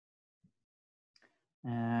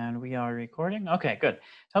And we are recording. Okay, good.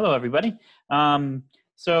 Hello, everybody.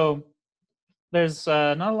 So there's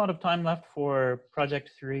not a lot of time left for Project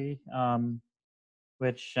 3,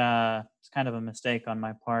 which is kind of a mistake on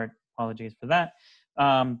my part. Apologies for that.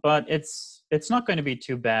 But it's not going to be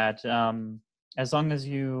too bad as long as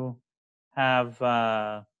you have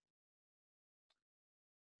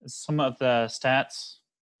some of the stats,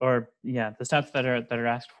 or yeah, the stats that are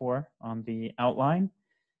asked for on the outline.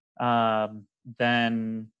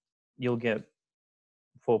 Then you'll get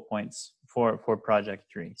full points for project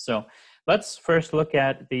 3. So let's first look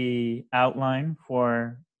at the outline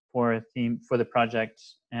for a theme for the project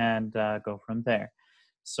and go from there.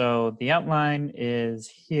 So the outline is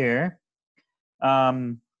here. The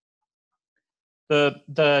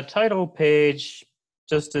title page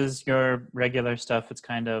just is your regular stuff. It's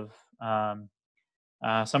kind of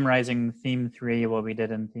summarizing theme 3, what we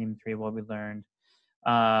did in theme 3, what we learned.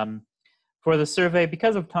 For the survey,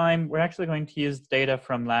 because of time, we're actually going to use data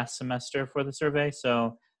from last semester for the survey,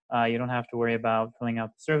 so you don't have to worry about filling out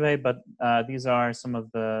the survey, but these are some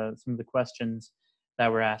of the questions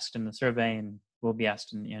that were asked in the survey and will be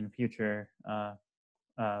asked in future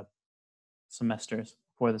semesters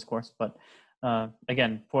for this course. But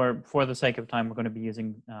again, for the sake of time, we're going to be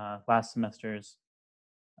using last semester's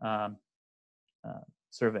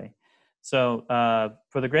survey. So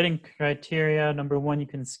for the grading criteria, number 1, you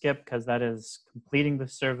can skip because that is completing the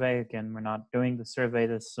survey. Again, we're not doing the survey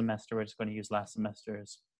this semester. We're just going to use last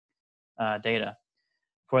semester's data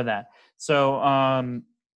for that. So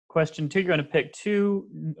question 2, you're going to pick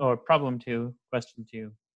 2, or problem 2, question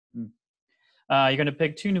 2. You're going to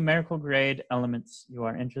pick 2 numerical grade elements you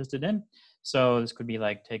are interested in. So this could be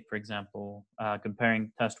like, take, for example,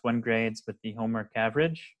 comparing test 1 grades with the homework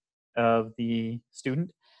average of the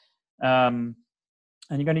student. And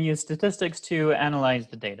you're going to use statistics to analyze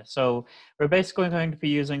the data. So we're basically going to be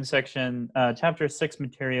using chapter 6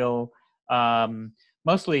 material,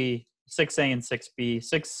 mostly 6A and 6B.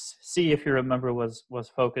 6C, if you remember, was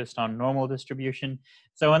focused on normal distribution.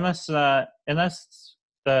 So unless the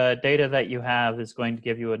data that you have is going to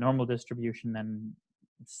give you a normal distribution, then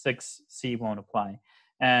 6C won't apply.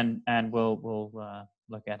 And we'll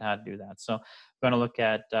look at how to do that. So we're going to look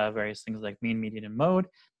at various things like mean, median, and mode.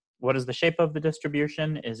 What is the shape of the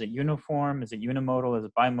distribution? Is it uniform? Is it unimodal? Is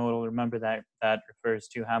it bimodal? Remember that refers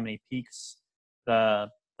to how many peaks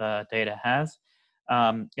the data has.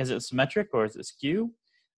 Is it symmetric or is it skew?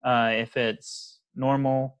 If it's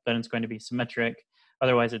normal, then it's going to be symmetric.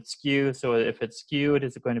 Otherwise, it's skew. So if it's skewed,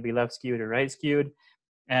 is it going to be left skewed or right skewed?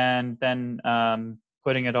 And then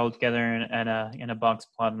putting it all together in a box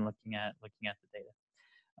plot and looking at the data.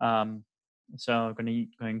 So I'm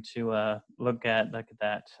going to look at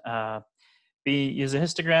that. B, use a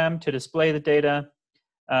histogram to display the data.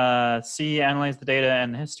 C, analyze the data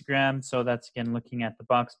and the histogram. So that's, again, looking at the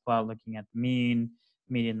box plot, looking at the mean,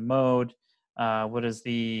 median, mode. What is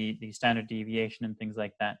the standard deviation and things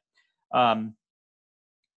like that.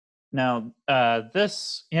 Now,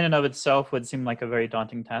 this in and of itself would seem like a very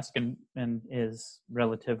daunting task and is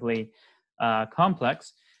relatively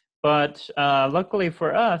complex. But luckily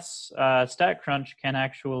for us, StatCrunch can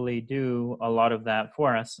actually do a lot of that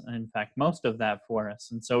for us. In fact, most of that for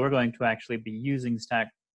us. And so we're going to actually be using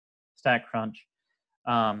StatCrunch,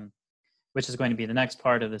 which is going to be the next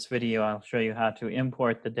part of this video. I'll show you how to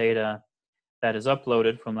import the data that is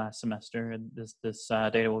uploaded from last semester. And this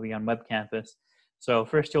data will be on Web Campus. So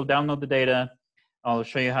first, you'll download the data. I'll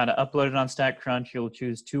show you how to upload it on StatCrunch. You'll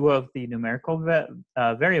choose 2 of the numerical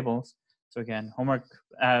variables. So again, homework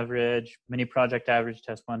average, mini project average,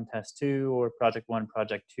 test 1, test 2, or project 1,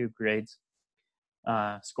 project 2 grades,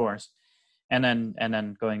 scores, and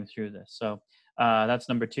then going through this. So that's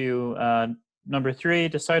number 2. Number 3,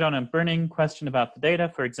 decide on a burning question about the data.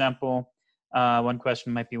 For example, one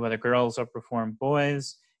question might be whether girls outperform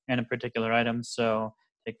boys in a particular item. So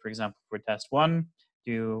take, for example, for test 1,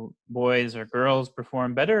 do boys or girls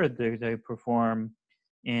perform better, or do they perform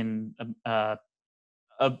in an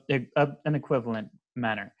equivalent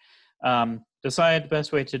manner? Decide the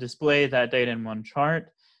best way to display that data in one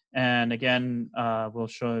chart. And again, I'll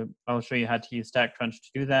show you how to use StatCrunch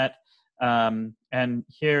to do that. And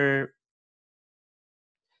here,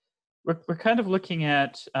 we're kind of looking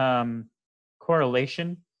at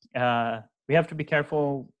correlation. We have to be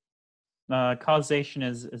careful. Causation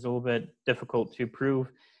is a little bit difficult to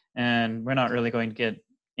prove, and we're not really going to get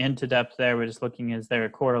into depth there. We're just looking, is there a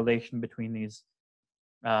correlation between these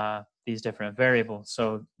different variables?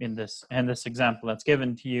 So in this example that's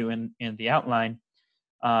given to you in the outline,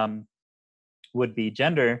 would be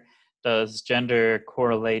gender. Does gender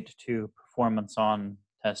correlate to performance on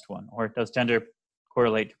test 1, or does gender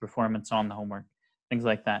correlate to performance on the homework, things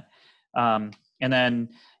like that. And then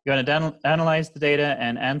you want to analyze the data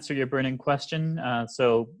and answer your burning question.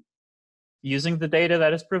 So using the data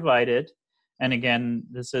that is provided, and again,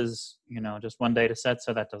 this is just one data set,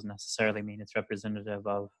 so that doesn't necessarily mean it's representative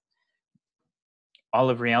of all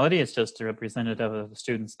of reality. It's just a representative of the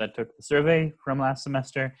students that took the survey from last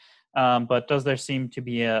semester. But does there seem to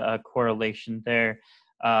be a correlation there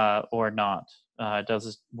or not?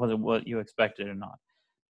 Was it what you expected or not?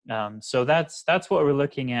 So that's what we're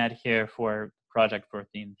looking at here for project for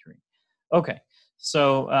theme 3. Okay,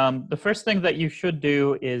 so the first thing that you should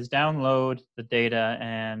do is download the data,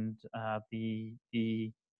 and the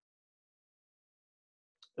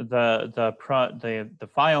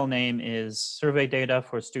file name is survey data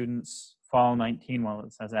for students fall 19. Well,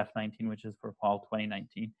 it says F19, which is for fall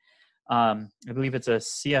 2019. I believe it's a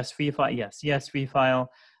CSV file. Yeah, CSV file.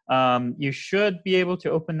 You should be able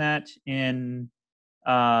to open that in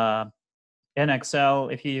Excel.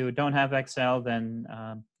 If you don't have Excel, then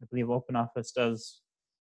I believe OpenOffice does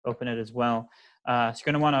open it as well. So you're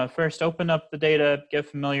going to want to first open up the data, get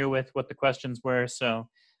familiar with what the questions were. So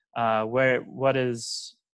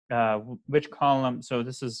which column, so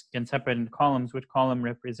this is again separated into columns, which column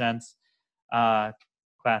represents class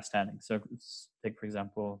standing. So take, for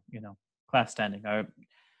example, class standing.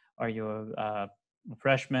 Are you a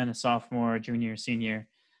freshman, a sophomore, junior, senior?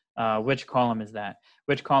 Which column is that?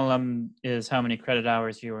 Which column is how many credit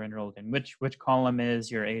hours you are enrolled in? Which column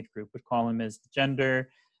is your age group? Which column is the gender?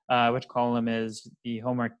 Which column is the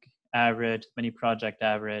homework average, mini project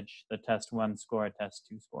average, the test 1 score, test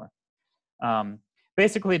 2 score?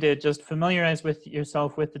 Basically, to just familiarize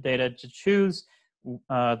yourself with the data, to choose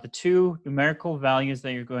the 2 numerical values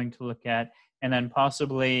that you're going to look at, and then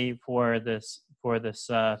possibly for this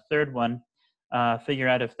third one, figure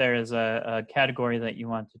out if there is a category that you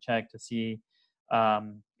want to check to see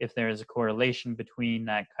if there is a correlation between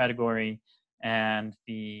that category and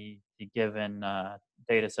the given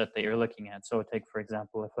data set that you're looking at. So take, for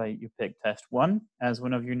example, if you pick test 1 as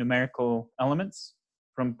one of your numerical elements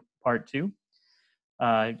from part 2,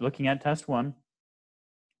 looking at test 1,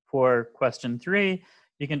 for question 3,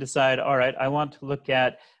 you can decide, all right, I want to look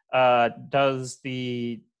at does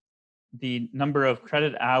the number of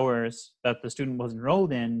credit hours that the student was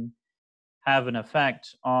enrolled in have an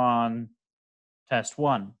effect on test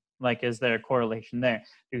 1? Like, is there a correlation there?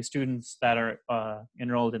 Do students that are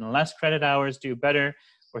enrolled in less credit hours do better,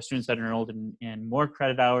 or students that are enrolled in more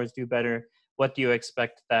credit hours do better? What do you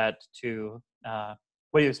expect that to, what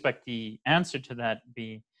do you expect the answer to that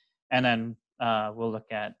be? And then we'll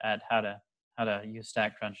look at how to use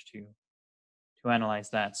StatCrunch to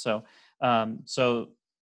analyze that. So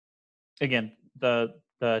again, the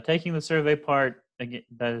taking the survey part, again,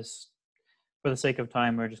 that is, for the sake of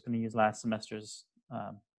time, we're just going to use last semester's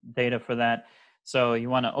data for that. So you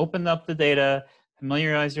want to open up the data,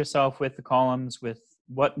 familiarize yourself with the columns, with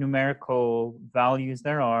what numerical values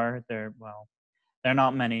there are. They're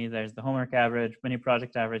not many. There's the homework average, mini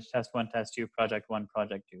project average, test 1, test 2, project 1,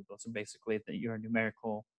 project 2. Those are basically your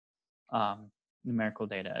numerical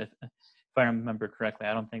data. If I remember correctly,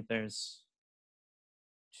 I don't think there's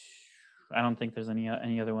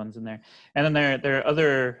any other ones in there. And then there are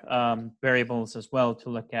other variables as well to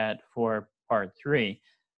look at for part 3,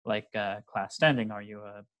 like class standing. Are you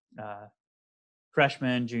a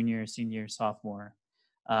freshman, junior, senior, sophomore?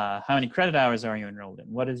 How many credit hours are you enrolled in?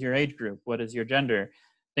 What is your age group? What is your gender?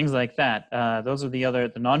 Things like that. Those are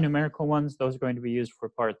the non-numerical ones. Those are going to be used for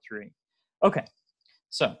part 3. Okay,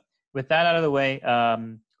 so with that out of the way,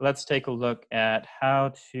 let's take a look at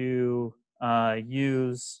how to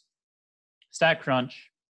use StatCrunch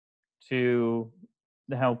to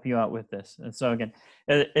help you out with this. And so again,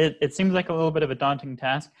 it seems like a little bit of a daunting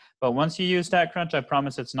task, but once you use StatCrunch, I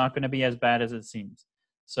promise it's not going to be as bad as it seems.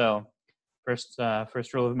 So first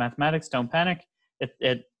rule of mathematics, don't panic.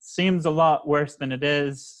 It seems a lot worse than it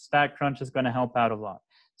is. StatCrunch is going to help out a lot.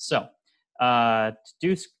 So to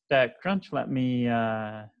do StatCrunch, let me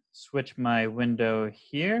switch my window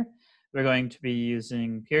here. We're going to be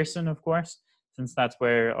using Pearson, of course, since that's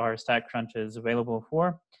where our StatCrunch is available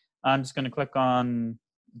for. I'm just going to click on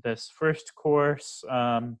this first course,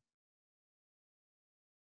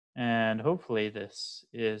 and hopefully this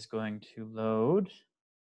is going to load.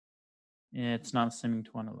 It's not seeming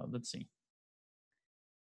to want to load. Let's see.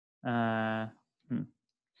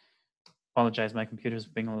 Apologize, my computer's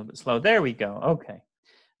being a little bit slow. There we go. Okay.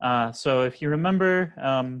 So if you remember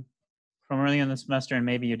from earlier in the semester, and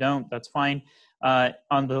maybe you don't, that's fine.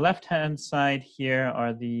 On the left-hand side here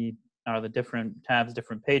are the different tabs,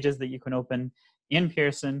 different pages that you can open in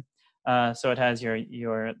Pearson. So it has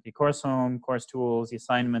the course home, course tools, the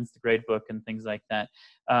assignments, the grade book, and things like that.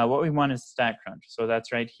 What we want is StatCrunch. So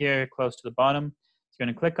that's right here, close to the bottom. So you're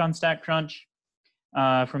going to click on StatCrunch.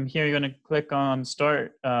 From here, you're going to click on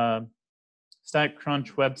Start StatCrunch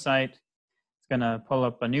website. It's going to pull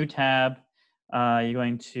up a new tab. You're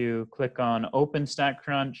going to click on Open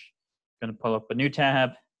StatCrunch. It's going to pull up a new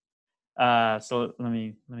tab. So let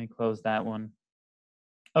me close that one.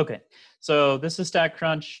 Okay, so this is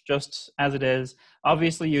StatCrunch just as it is.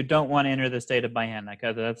 Obviously, you don't want to enter this data by hand.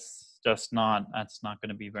 That's just not going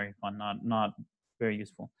to be very fun, not very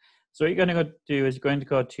useful. So what you're going to go do is you're going to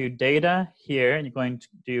go to Data here, and you're going to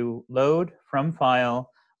do Load from File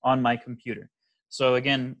on my computer. So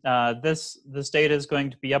again, this data is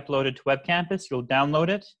going to be uploaded to Web Campus. You'll download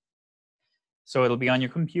it. So it'll be on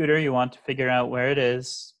your computer. You want to figure out where it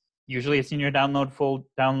is. Usually it's in your download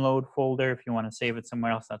folder. If you want to save it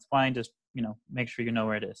somewhere else, that's fine. Just make sure you know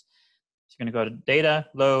where it is. So you're going to go to Data,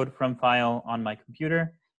 Load from File on my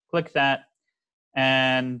computer. Click that.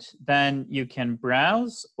 And then you can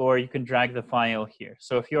browse or you can drag the file here.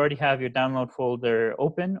 So if you already have your download folder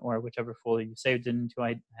open or whichever folder you saved it into,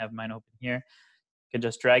 I have mine open here. You can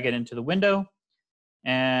just drag it into the window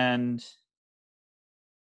and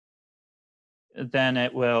then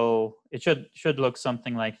it should look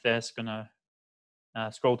something like this. Gonna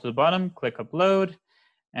scroll to the bottom, click Upload,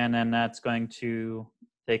 and then that's going to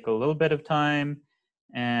take a little bit of time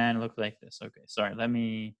and look like this. Okay, sorry, let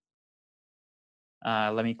me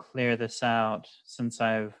clear this out since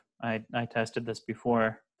I tested this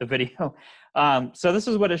before the video. So this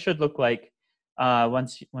is what it should look like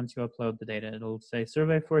once you upload the data. It'll say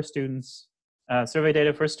survey for students, survey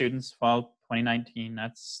data for students, file 2019.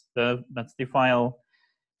 That's the file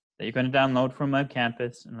that you're going to download from Web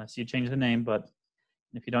Campus, unless you change the name. But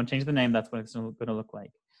if you don't change the name, that's what it's going to look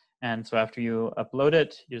like. And so after you upload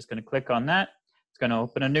it, you're just going to click on that. It's going to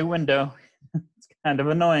open a new window. It's kind of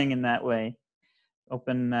annoying in that way.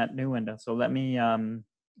 Open that new window. So let me, hold on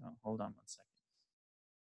one second.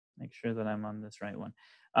 Make sure that I'm on this right one.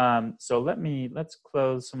 So let's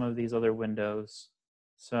close some of these other windows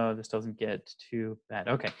so this doesn't get too bad.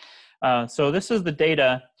 Okay, so this is the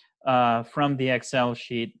data from the Excel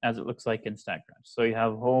sheet as it looks like in StatCrunch. So you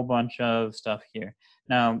have a whole bunch of stuff here.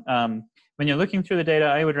 Now, when you're looking through the data,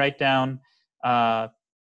 I would write down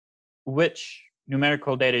which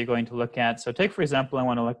numerical data you're going to look at. So take, for example, I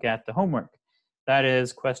want to look at the homework. That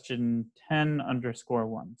is question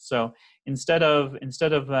 10_1. So instead of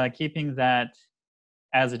keeping that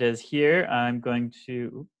as it is here, I'm going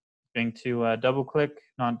to click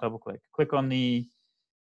on the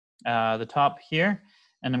top here,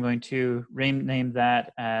 and I'm going to rename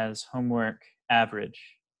that as homework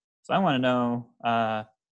average. So I want to know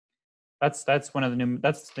that's one of the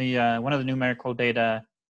numerical data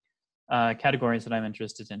categories that I'm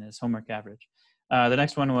interested in is homework average. The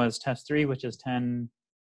next one was test 3, which is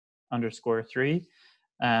 10_3.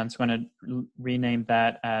 And so I'm going to rename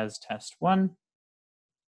that as test 1.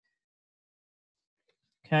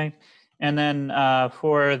 Okay. And then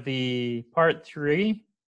for the part 3,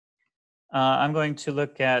 I'm going to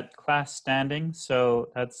look at class standing. So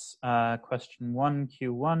that's question 1,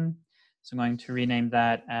 Q1. So I'm going to rename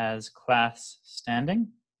that as class standing.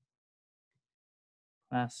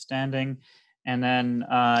 Class standing. And then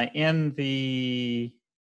in the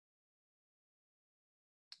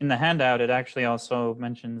handout, it actually also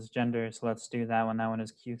mentions gender. So let's do that one. That one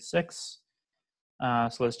is Q6.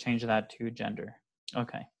 So let's change that to gender.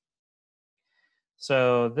 Okay.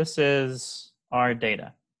 So this is our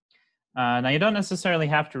data. Now you don't necessarily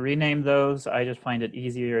have to rename those. I just find it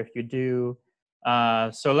easier if you do.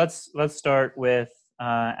 So let's start with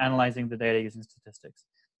analyzing the data using statistics.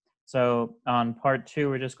 So on part 2,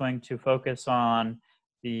 we're just going to focus on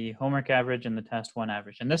the homework average and the test 1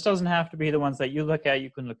 average. And this doesn't have to be the ones that you look at. You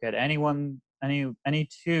can look at any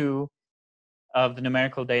 2 of the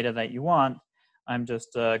numerical data that you want. I'm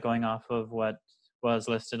just going off of what was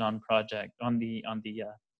listed on the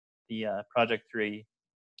project 3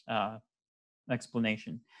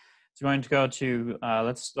 explanation. So we're going to go to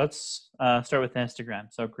let's start with the histogram.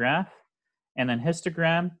 So graph and then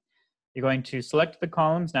histogram. You're going to select the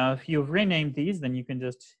columns. Now, if you've renamed these, then you can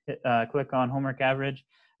just click on homework average.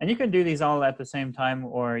 And you can do these all at the same time,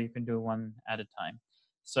 or you can do one at a time.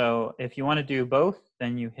 So if you want to do both,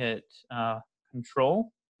 then you hit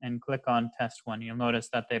Control and click on test 1. You'll notice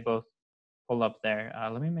that they both pull up there.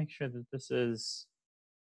 Let me make sure that this is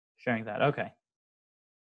sharing that. Okay.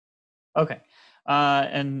 Okay.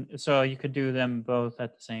 And so you could do them both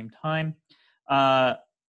at the same time.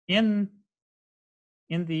 In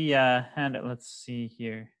the handout, let's see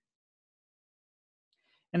here.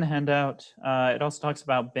 in the handout, it also talks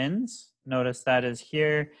about bins. Notice that is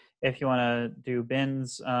here if you want to do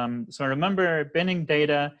bins. So remember, binning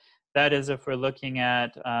data, that is if we're looking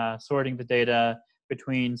at sorting the data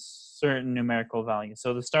between certain numerical values.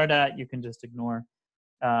 So the start at, you can just ignore.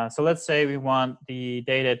 So let's say we want the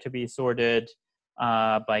data to be sorted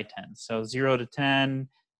by 10. So 0 to 10,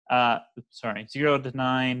 0 to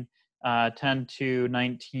 9, 10 to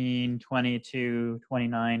 19, 20 to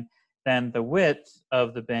 29, then the width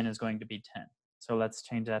of the bin is going to be 10. So let's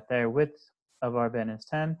change that there. Width of our bin is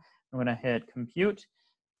 10. I'm going to hit compute,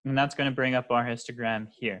 and that's going to bring up our histogram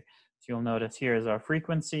here. So you'll notice here is our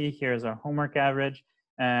frequency, here is our homework average,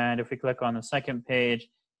 and if we click on the second page,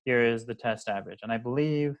 here is the test average. And I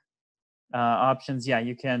believe options, yeah,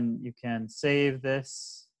 you can save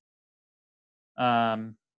this. I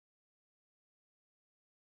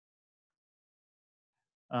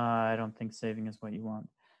don't think saving is what you want.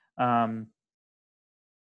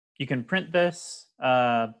 You can print this.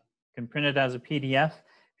 You can print it as a PDF.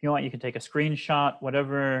 If you want, you can take a screenshot.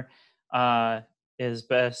 Whatever is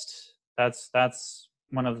best. That's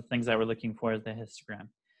one of the things that we're looking for is the histogram.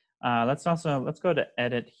 Let's go to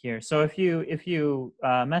edit here. So if you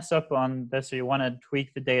mess up on this or you want to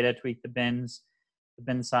tweak the data, tweak the bins, the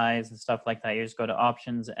bin size and stuff like that, you just go to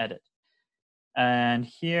options, edit. And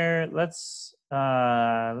here, let's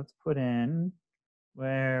put in,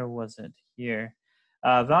 where was it? Here,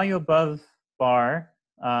 value above bar.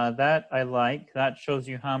 That I like. That shows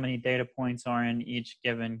you how many data points are in each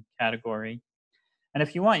given category. And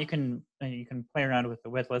if you want, you can play around with the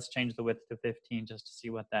width. Let's change the width to 15 just to see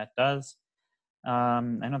what that does. I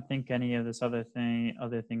don't think any of this other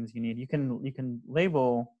things you need. You can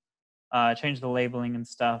label, change the labeling and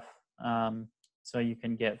stuff. So you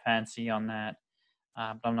can get fancy on that.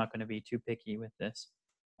 But I'm not going to be too picky with this.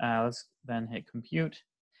 Let's then hit compute.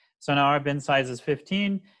 So now our bin size is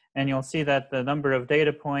 15, and you'll see that the number of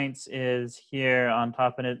data points is here on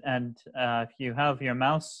top of it. And if you have your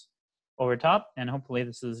mouse over top, and hopefully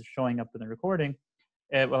this is showing up in the recording,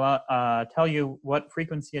 it will tell you what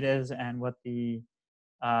frequency it is and what the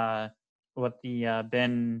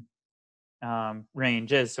bin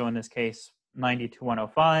range is. So in this case, 90 to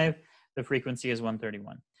 105, the frequency is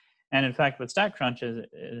 131. And in fact, with StatCrunch,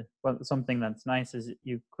 is something that's nice is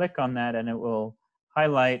you click on that and it will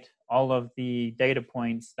highlight all of the data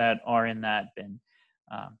points that are in that bin.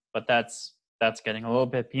 But that's getting a little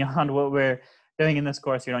bit beyond what we're doing in this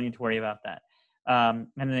course. You don't need to worry about that. And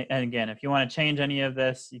again, if you want to change any of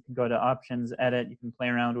this, you can go to options, edit. You can play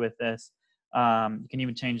around with this. You can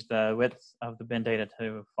even change the width of the bin data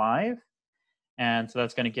to 5. And so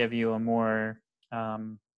that's going to give you a more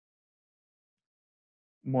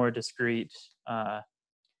discrete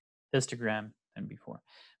histogram than before.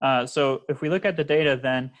 So if we look at the data,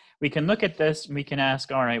 then we can look at this and we can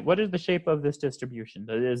ask, all right, what is the shape of this distribution?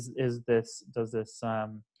 Is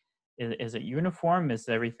it uniform? Is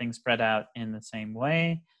everything spread out in the same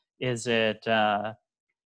way? Is it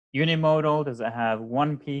unimodal? Does it have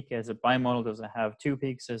one peak? Is it bimodal? Does it have 2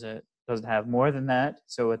 peaks? Does it have more than that?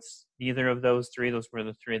 So it's either of those 3. Those were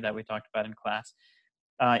the 3 that we talked about in class.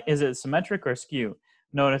 Is it symmetric or skew?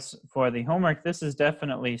 Notice for the homework, this is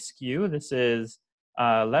definitely skew. This is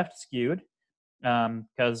left skewed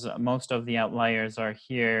because most of the outliers are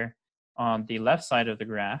here on the left side of the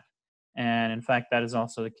graph. And in fact, that is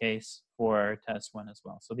also the case for test 1 as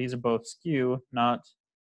well. So these are both skew, not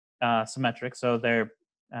symmetric. So they're,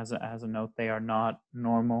 as a note, they are not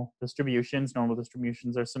normal distributions. Normal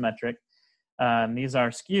distributions are symmetric. These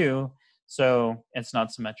are skew, so it's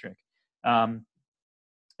not symmetric.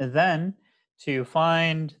 Then to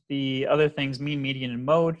find the other things, mean, median, and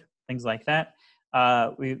mode, things like that,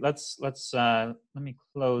 let me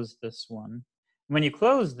close this one. When you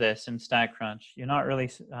close this in StatCrunch, you're not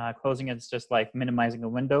really closing it. It's just like minimizing a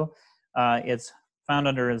window. It's found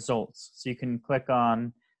under results. So you can click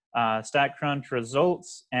on StatCrunch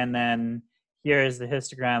results, and then here is the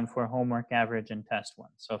histogram for homework average and test 1.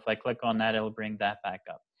 So if I click on that, it'll bring that back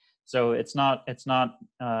up. So it's not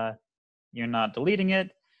you're not deleting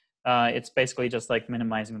it. It's basically just like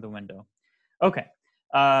minimizing the window. Okay,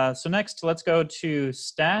 so next let's go to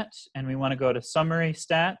stat, and we want to go to summary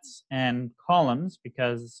stats and columns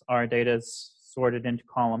because our data is sorted into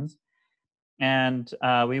columns. And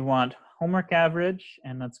we want homework average,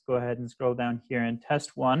 and let's go ahead and scroll down here in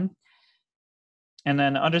test 1. And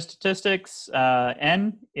then under statistics,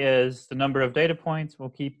 N is the number of data points. We'll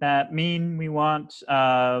keep that. Mean, we want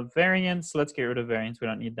variance. Let's get rid of variance. We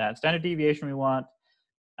don't need that. Standard deviation, we want.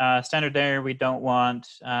 Standard error, we don't want.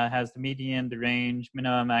 Has the median, the range,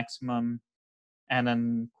 minimum, maximum, and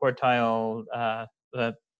then quartile,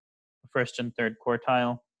 the first and third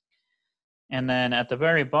quartile. And then at the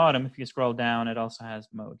very bottom, if you scroll down, it also has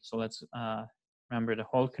mode. So let's remember to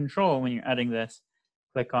hold control when you're adding this,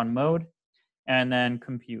 click on mode, and then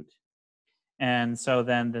compute. And so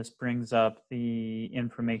then this brings up the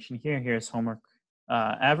information here. Here's homework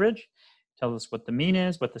average. Tells us what the mean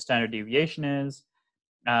is, what the standard deviation is,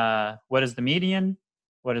 what is the median,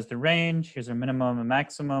 what is the range. Here's our minimum and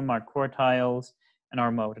maximum, our quartiles, and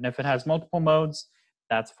our mode. And if it has multiple modes,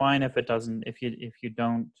 that's fine. If it doesn't, if you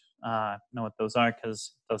don't know what those are,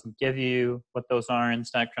 because it doesn't give you what those are in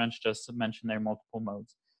StatCrunch, just to mention there are multiple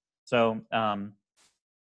modes. So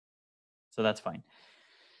so that's fine.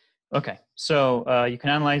 Okay, so you can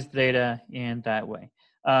analyze the data in that way.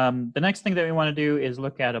 The next thing that we want to do is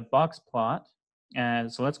look at a box plot.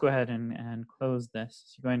 And so let's go ahead and close this.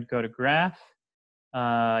 So you're going to go to graph.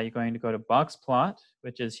 You're going to go to box plot,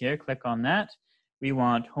 which is here. Click on that. We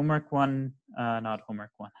want homework one, not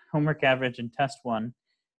homework one, homework average and test one.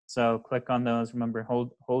 So click on those. Remember,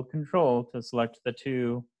 hold control to select the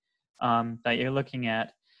two that you're looking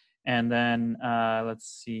at. And then let's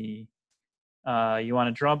see. You want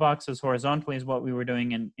to draw boxes horizontally is what we were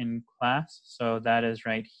doing in class. So that is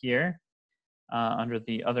right here under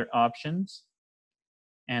the other options.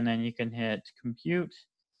 And then you can hit compute.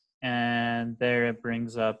 And there it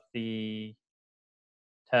brings up the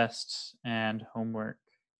tests and homework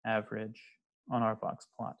average on our box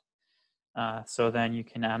plot. So then you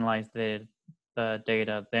can analyze the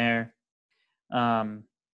data there. And,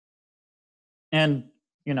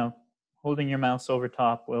 you know, holding your mouse over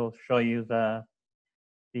top will show you the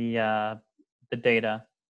data.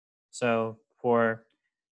 So for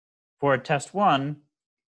test one,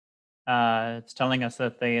 it's telling us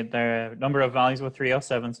that their number of values were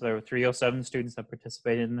 307. So there were 307 students that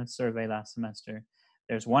participated in this survey last semester.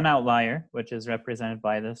 There's one outlier, which is represented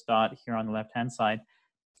by this dot here on the left-hand side.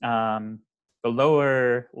 The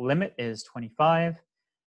lower limit is 25.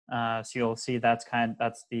 So you'll see that's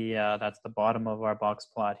the bottom of our box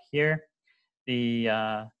plot here. The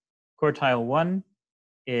quartile 1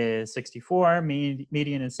 is 64,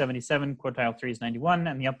 median is 77, quartile 3 is 91,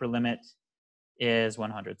 and the upper limit is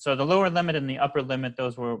 100. So the lower limit and the upper limit,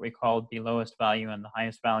 those were what we called the lowest value and the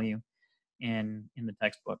highest value in the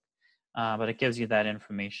textbook. But it gives you that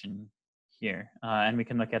information here. And we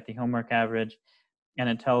can look at the homework average, and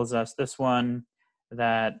it tells us this one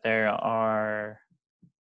that there are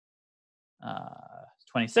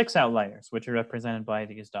 26 outliers, which are represented by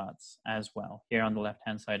these dots as well here on the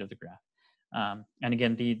left-hand side of the graph. And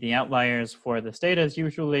again, the outliers for this data is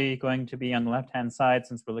usually going to be on the left-hand side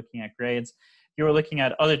since we're looking at grades. If you were looking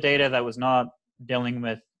at other data that was not dealing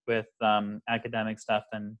with academic stuff,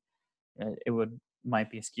 then it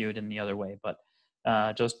might be skewed in the other way. But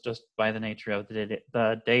just by the nature of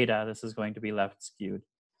the data, this is going to be left skewed.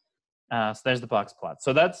 So there's the box plot.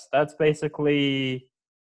 So that's basically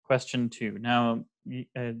question 2. Now you're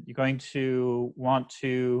going to want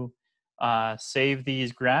to save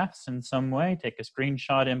these graphs in some way, take a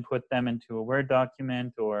screenshot, input them into a Word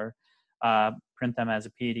document, or print them as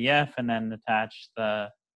a PDF, and then attach the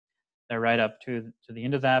write-up to the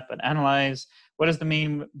end of that. But analyze, what is the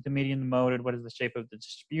mean, the median, the mode, what is the shape of the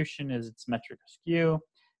distribution, is it symmetric or skew,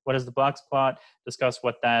 what is the box plot, discuss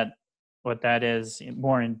what that is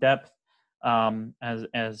more in depth, as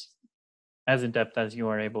in depth as you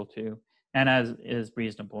are able to, and as is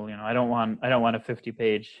reasonable. You know, I don't want a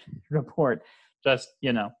 50-page report. Just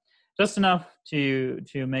just enough to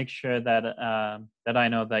make sure that that I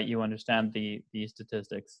know that you understand the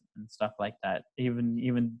statistics and stuff like that.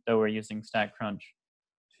 Even though we're using StatCrunch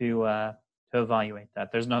to evaluate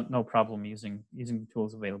that, there's no problem using the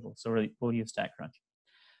tools available. So we'll use StatCrunch.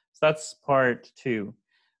 So that's part 2.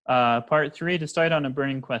 Part 3, decide on a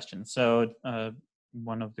burning question. So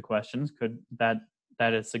one of the questions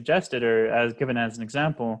that is suggested or as given as an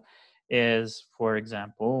example is, for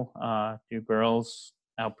example, do girls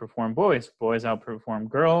outperform boys? Boys outperform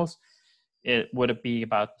girls? Would it be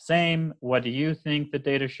about the same? What do you think the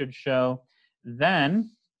data should show?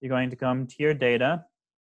 Then you're going to come to your data,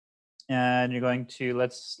 and you're going to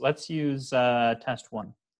let's use test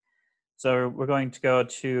 1. So we're going to go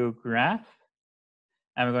to graph,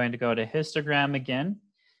 and we're going to go to histogram again,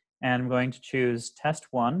 and I'm going to choose test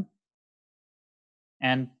 1.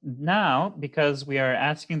 And now, because we are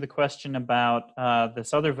asking the question about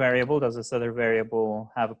this other variable, does this other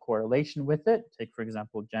variable have a correlation with it? Take, for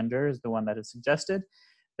example, gender is the one that is suggested.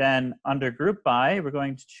 Then under group by, we're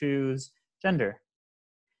going to choose gender.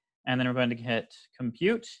 And then we're going to hit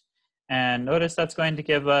compute. And notice that's going to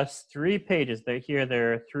give us 3 pages. Here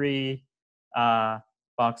there are 3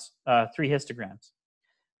 3 histograms.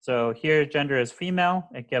 So here gender is female.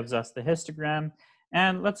 It gives us the histogram.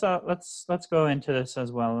 And let's go into this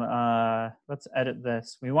as well. Let's edit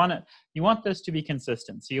this. You want this to be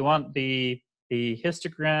consistent. So you want the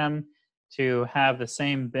histogram to have the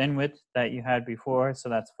same bin width that you had before. So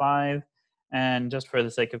that's 5. And just for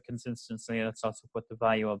the sake of consistency, let's also put the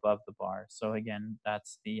value above the bar. So again,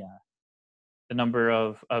 that's the number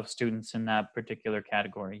of students in that particular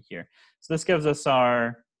category here. So this gives us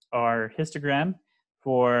our histogram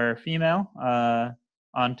for female.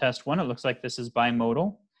 On test 1, it looks like this is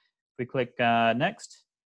bimodal. If we click next,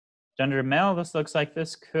 gender male, this looks like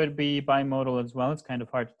this could be bimodal as well. It's kind of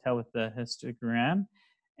hard to tell with the histogram.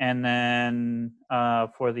 And then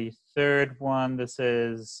for the third one, this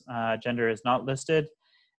is gender is not listed.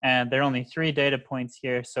 And there are only 3 data points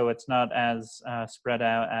here, so it's not as spread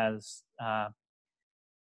out as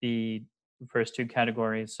the first 2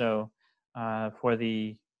 categories. So for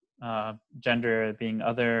the gender being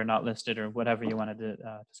other, not listed, or whatever you wanted to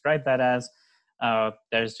describe that as,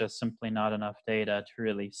 there's just simply not enough data to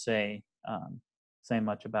really say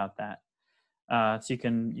much about that. So you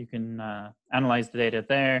can analyze the data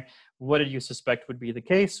there. What did you suspect would be the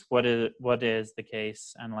case? What is the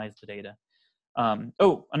case? Analyze the data.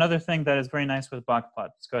 Oh, another thing that is very nice with boxplot.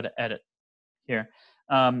 Let's go to edit here.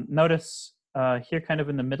 Notice here, kind of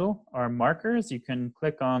in the middle, are markers. You can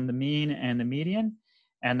click on the mean and the median,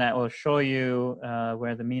 and that will show you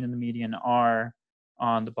where the mean and the median are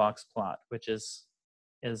on the box plot, which is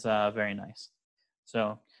very nice.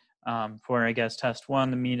 So for, I guess, test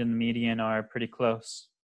 1, the mean and the median are pretty close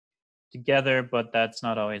together, but that's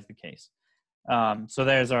not always the case. So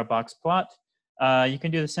there's our box plot. You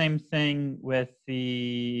can do the same thing with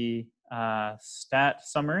the stat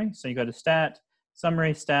summary. So you go to stat,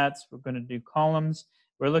 summary, stats. We're going to do columns.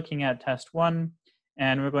 We're looking at test 1,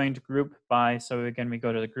 and we're going to group by. So again, we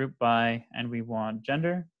go to the group by, and we want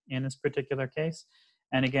gender in this particular case.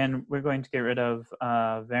 And again, we're going to get rid of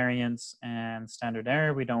variance and standard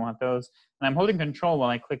error. We don't want those. And I'm holding control while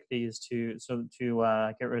I click these to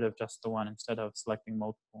get rid of just the one instead of selecting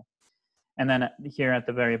multiple. And then here at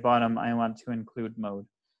the very bottom, I want to include mode.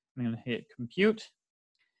 I'm going to hit compute.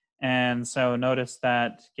 And so notice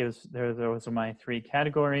that those are my 3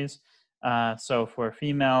 categories. So for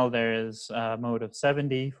female, there is a mode of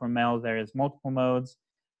 70. For male, there is multiple modes.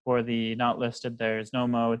 For the not listed, there is no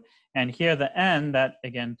mode. And here the N, that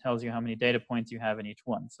again tells you how many data points you have in each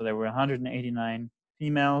one. So there were 189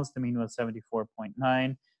 females. The mean was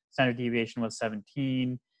 74.9. Standard deviation was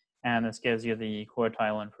 17. And this gives you the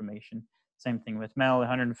quartile information. Same thing with male,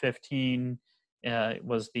 115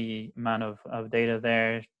 was the amount of data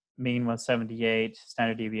there. Mean was 78,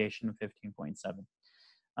 standard deviation 15.7.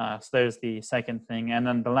 So there's the second thing. And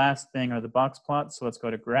then the last thing are the box plots. So let's go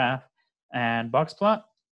to graph and box plot.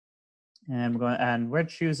 And we're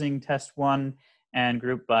choosing test 1 and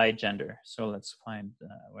group by gender. So let's find,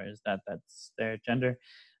 where is that? That's their gender.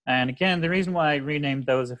 And again, the reason why I renamed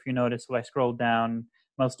those, if you notice, if I scroll down,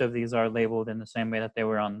 most of these are labeled in the same way that they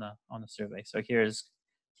were on the survey. So here's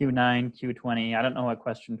Q9, Q20. I don't know what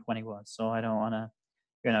question 20 was, so I don't want to,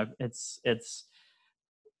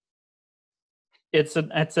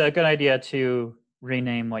 it's a good idea to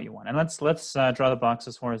rename what you want. And let's draw the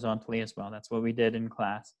boxes horizontally as well. That's what we did in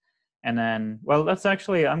class. And then, well, I'm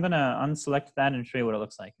going to unselect that and show you what it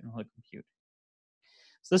looks like, and we'll compute.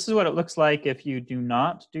 So this is what it looks like if you do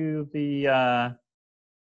not do the,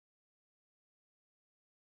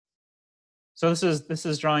 so this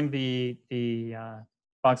is drawing the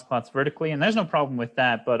box plots vertically, and there's no problem with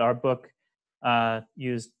that, but our book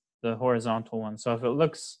used the horizontal one. So if it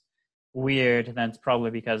looks weird, then it's probably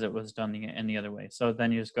because it was done in the other way. So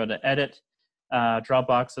then you just go to edit, draw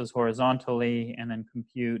boxes horizontally, and then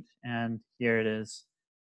compute, and here it is.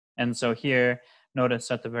 And so here,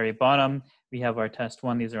 notice at the very bottom, we have our test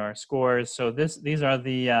 1. These are our scores. So these are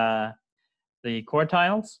the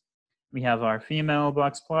quartiles. We have our female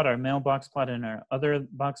box plot, our male box plot, and our other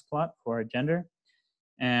box plot for our gender.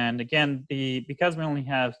 And again, because we only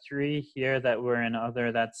have 3 here that were in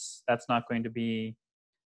other, that's not going to be.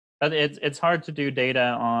 But it's hard to do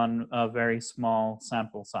data on a very small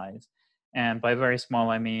sample size. And by very small,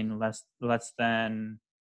 I mean less than,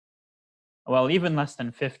 well, even less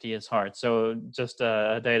than 50 is hard. So just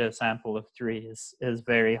a data sample of 3 is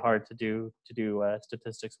very hard to do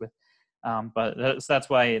statistics with. But that's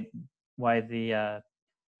why the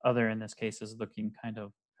other in this case is looking kind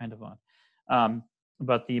of odd.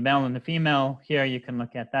 But the male and the female here, you can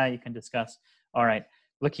look at that. You can discuss. All right.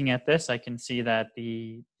 Looking at this, I can see that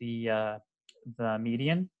the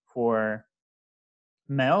median for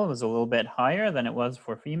male was a little bit higher than it was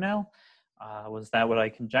for female. Was that what I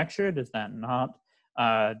conjectured? Is that not?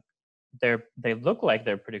 they look like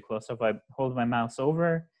they're pretty close. So if I hold my mouse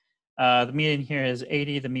over, the median here is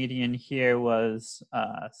 80. The median here was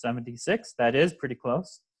 76. That is pretty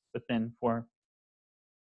close, within 4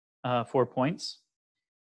 points.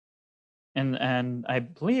 And I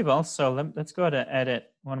believe also, let's go to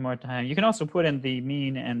edit one more time. You can also put in the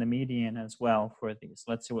mean and the median as well for these.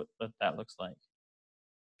 Let's see what that looks like.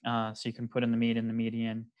 So you can put in the mean and the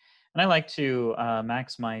median. And I like to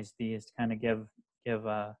maximize these to kind of give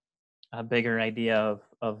a bigger idea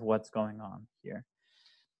of what's going on here.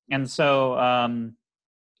 And so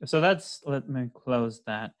so let me close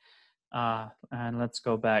that. And let's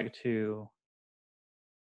go back to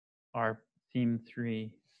our theme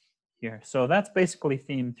 3 here. So that's basically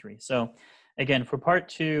theme 3. So again, for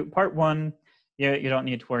part 1, you don't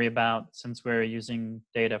need to worry about, since we're using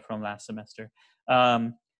data from last semester.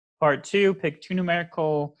 Part 2, pick 2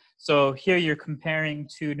 numerical. So here you're comparing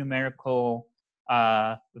 2 numerical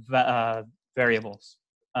variables.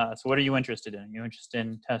 So what are you interested in? Are you interested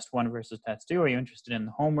in test 1 versus test 2? Are you interested in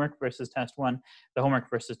the homework versus test 1, the homework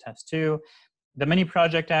versus test 2, the mini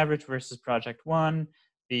project average versus project 1,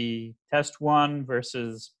 the test 1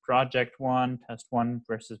 versus project 1, test 1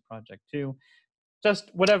 versus project 2, just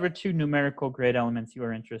whatever 2 numerical grade elements you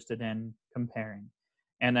are interested in comparing.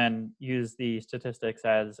 And then use the statistics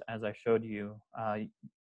as I showed you,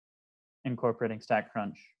 incorporating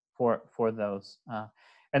StatCrunch for those.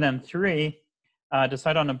 And then 3,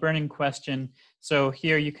 decide on a burning question. So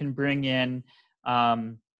here you can bring in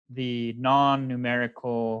the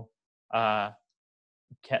non-numerical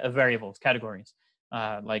variables, categories.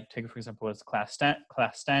 Like take, for example, as class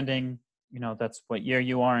standing, that's what year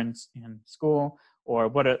you are in school, or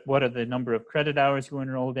what are the number of credit hours you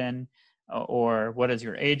enrolled in, or what is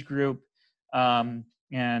your age group, and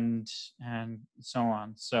so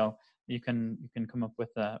on. So you can come up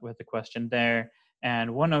with a question there,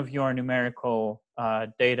 and one of your numerical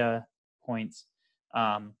data points.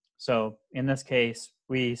 So in this case,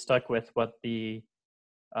 we stuck with what the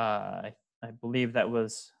I believe that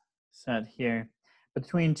was set here,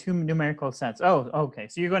 between 2 numerical sets. Oh, okay.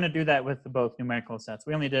 So you're going to do that with both numerical sets.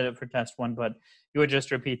 We only did it for test 1, but you would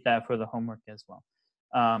just repeat that for the homework as well.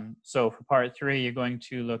 So for part 3, you're going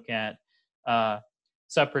to look at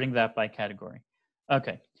separating that by category.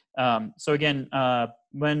 Okay. So again,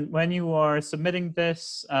 when you are submitting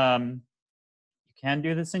this, you can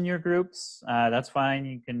do this in your groups. That's fine.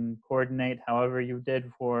 You can coordinate however you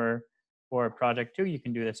did for project 2. You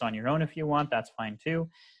can do this on your own if you want. That's fine too.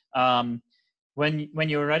 When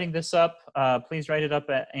you're writing this up, please write it up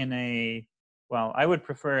in a, well, I would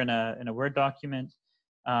prefer in a Word document,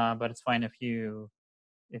 but it's fine if you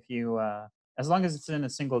as long as it's in a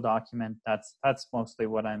single document. That's mostly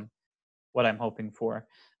what I'm hoping for.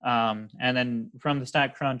 And then from the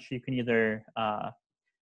StatCrunch, you can either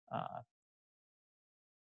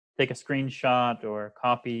take a screenshot or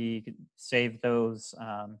copy, save those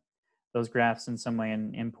graphs in some way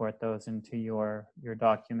and import those into your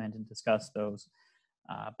document and discuss those.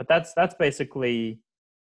 But that's basically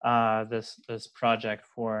this project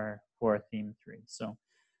for theme 3. So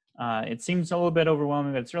it seems a little bit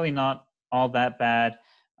overwhelming, but it's really not all that bad.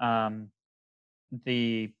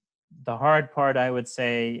 The hard part, I would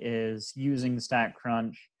say, is using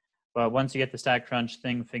StatCrunch. But once you get the StatCrunch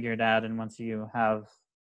thing figured out, and once you have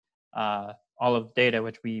all of the data,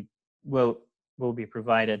 which we will be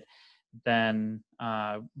provided, then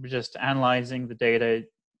just analyzing the data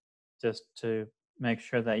just to make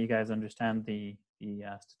sure that you guys understand the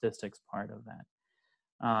statistics part of that.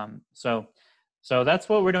 So that's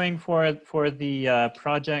what we're doing for the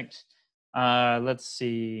project. Let's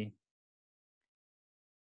see.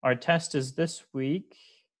 Our test is this week.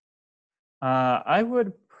 I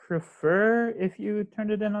would prefer if you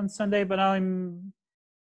turned it in on Sunday, but I'm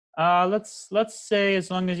let's say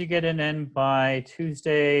as long as you get it in by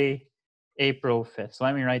Tuesday, April 5th. So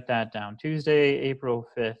let me write that down. Tuesday, April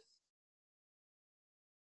 5th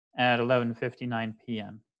at 11:59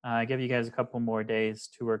 p.m. I give you guys a couple more days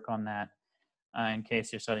to work on that in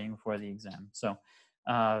case you're studying for the exam. So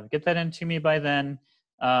get that into me by then.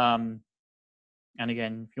 And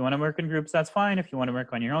again, if you want to work in groups, that's fine. If you want to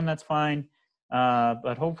work on your own, that's fine.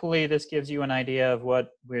 But hopefully this gives you an idea of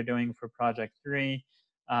what we're doing for Project 3.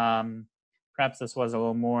 Perhaps this was a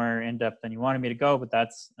little more in-depth than you wanted me to go, but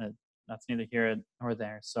that's neither here nor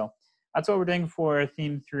there. So that's what we're doing for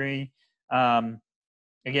theme 3.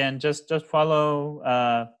 Again, just follow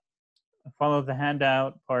the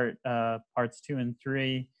handout. Parts 2 and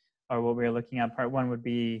 3 are what we're looking at. Part 1 would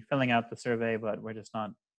be filling out the survey, but we're just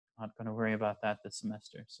not going to worry about that this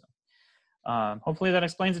semester. So hopefully that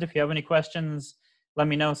explains it. If you have any questions, let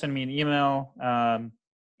me know, send me an email.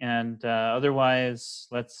 And otherwise,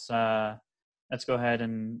 let's go ahead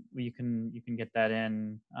and you can get that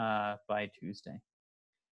in by Tuesday.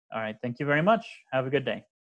 All right. Thank you very much. Have a good day.